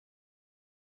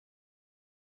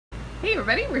Hey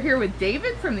everybody, we're here with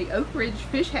David from the Oak Ridge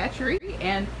Fish Hatchery,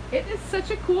 and it is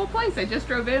such a cool place. I just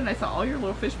drove in and I saw all your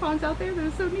little fish ponds out there. That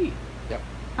is so neat. Yep.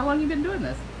 How long have you been doing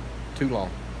this? Too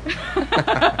long.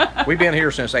 We've been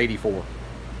here since '84.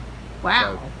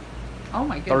 Wow. So, oh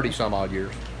my goodness. 30 some odd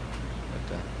years.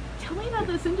 But, tell me about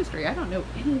this industry. I don't know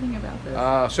anything about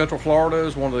this. Central Florida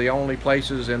is one of the only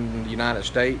places in the United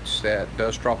States that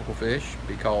does tropical fish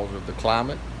because of the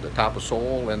climate, the type of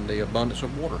soil, and the abundance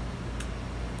of water.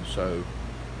 So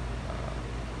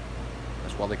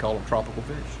that's why they call them tropical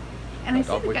fish. And I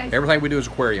see the guys... Everything we do is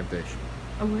aquarium fish.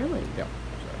 Oh, really? Yep.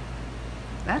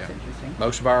 That's interesting.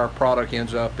 Most of our product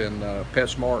ends up in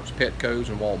PetSmarts, Petcos,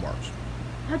 and Walmarts.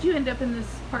 How'd you end up in this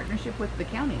partnership with the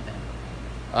county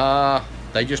then?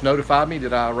 They just notified me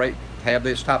that I have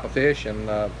this type of fish,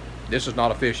 and this is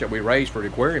not a fish that we raise for the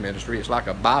aquarium industry. It's like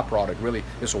a byproduct, really.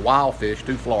 It's a wild fish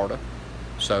to Florida,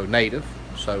 so native.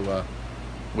 So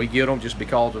we get them just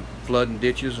because of flooding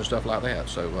ditches and stuff like that.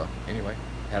 So anyway,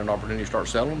 had an opportunity to start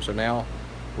selling them. So now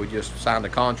we just signed a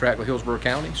contract with Hillsborough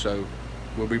County. So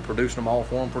we'll be producing them all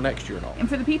for them for next year and all. And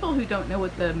for the people who don't know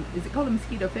what is it called a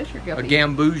mosquito fish or guppy? A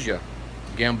gambusia.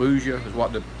 Gambusia is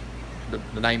what the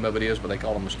name of it is, but they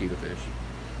call them mosquito fish.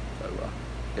 So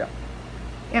yeah.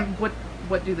 And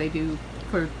what do they do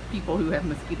for people who have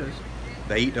mosquitoes?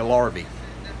 They eat the larvae.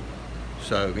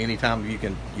 So anytime you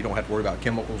don't have to worry about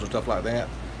chemicals and stuff like that.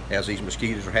 As these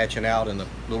mosquitoes are hatching out in the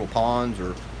little ponds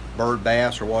or bird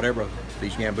bass or whatever,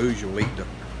 these gambusia will eat them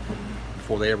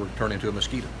before they ever turn into a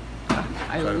mosquito.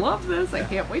 I love this. I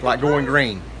can't wait. Like going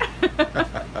green.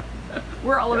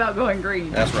 We're all about going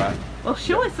green. That's right. Well,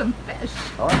 show us some fish.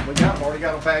 All right, we got them. Already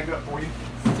got them bagged up for you.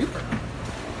 Super.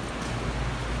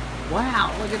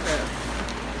 Wow, look at this.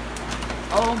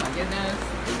 Oh my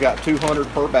goodness. We've got 200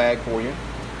 per bag for you.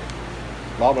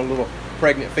 A lot of little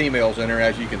pregnant females in there,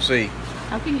 as you can see.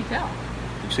 How can you tell?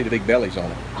 You can see the big bellies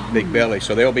on it. Oh. Big bellies.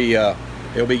 So they'll be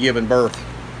giving birth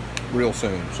real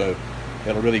soon. So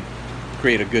it'll really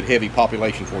create a good heavy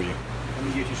population for you. Let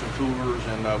me get you some coolers,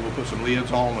 and we'll put some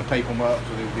lids on and tape them up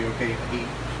so they'll be okay in the heat.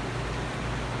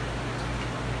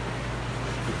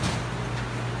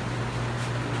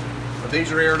 But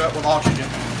these are aired up with oxygen.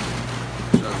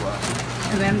 So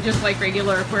and then just like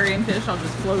regular aquarium fish, I'll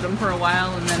just float them for a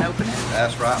while and then open it.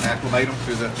 that's right, and acclimate them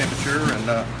to the temperature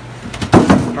and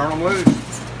turn them loose.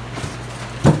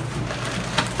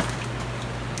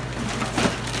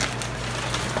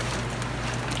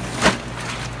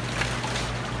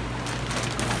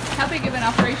 How big of an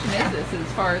operation is this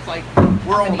as far as like...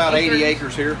 We're on about 80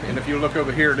 acres here, and if you look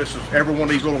over here, this is every one of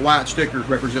these little white stickers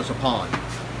represents a pond.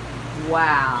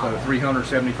 Wow. So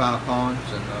 375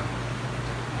 ponds, and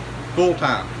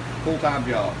full-time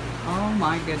job. Oh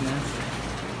my goodness.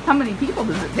 How many people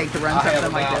does it take to run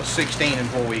something like I have about this? 16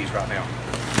 employees right now.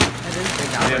 That is a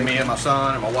big operation. And me and my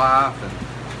son and my wife, and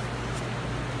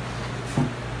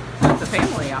It's a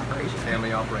family operation.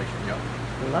 family operation. Yep.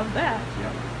 Love that.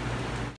 Yep.